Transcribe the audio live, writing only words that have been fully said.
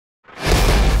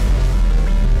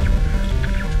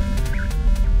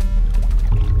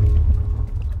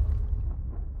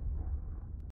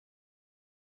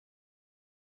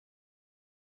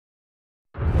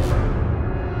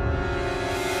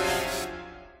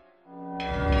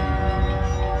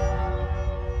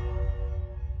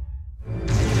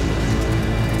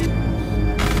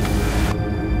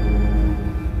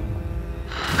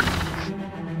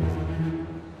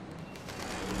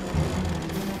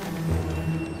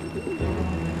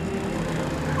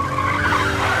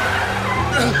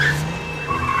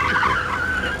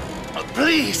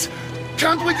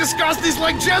can't we discuss this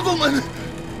like gentlemen?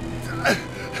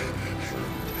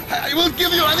 I will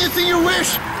give you anything you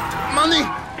wish. Money,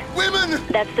 women.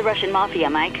 That's the Russian mafia,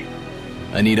 Mike.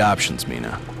 I need options,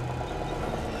 Mina.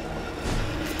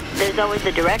 There's always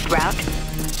the direct route.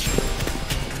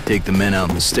 Take the men out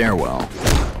in the stairwell.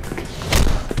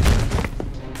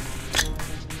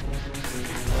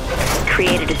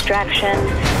 Create a distraction.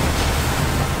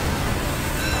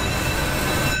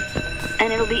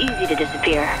 And it'll be easy to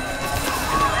disappear.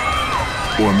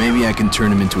 Or maybe I can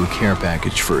turn him into a care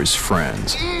package for his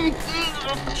friends.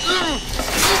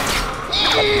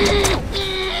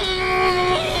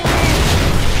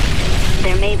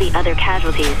 There may be other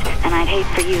casualties, and I'd hate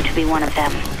for you to be one of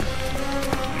them.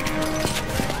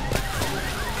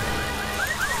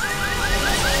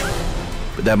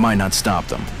 But that might not stop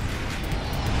them.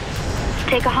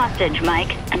 Take a hostage,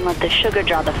 Mike, and let the sugar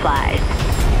draw the flies.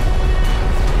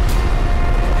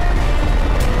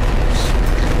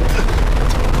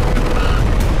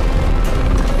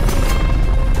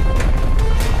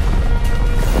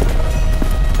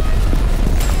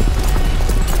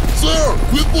 Sir,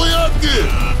 we play active.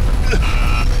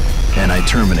 And I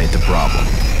terminate the problem.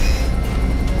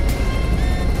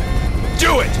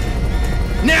 Do it!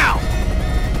 Now!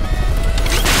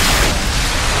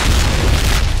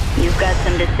 You've got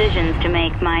some decisions to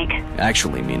make, Mike.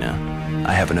 Actually, Mina,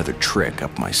 I have another trick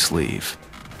up my sleeve.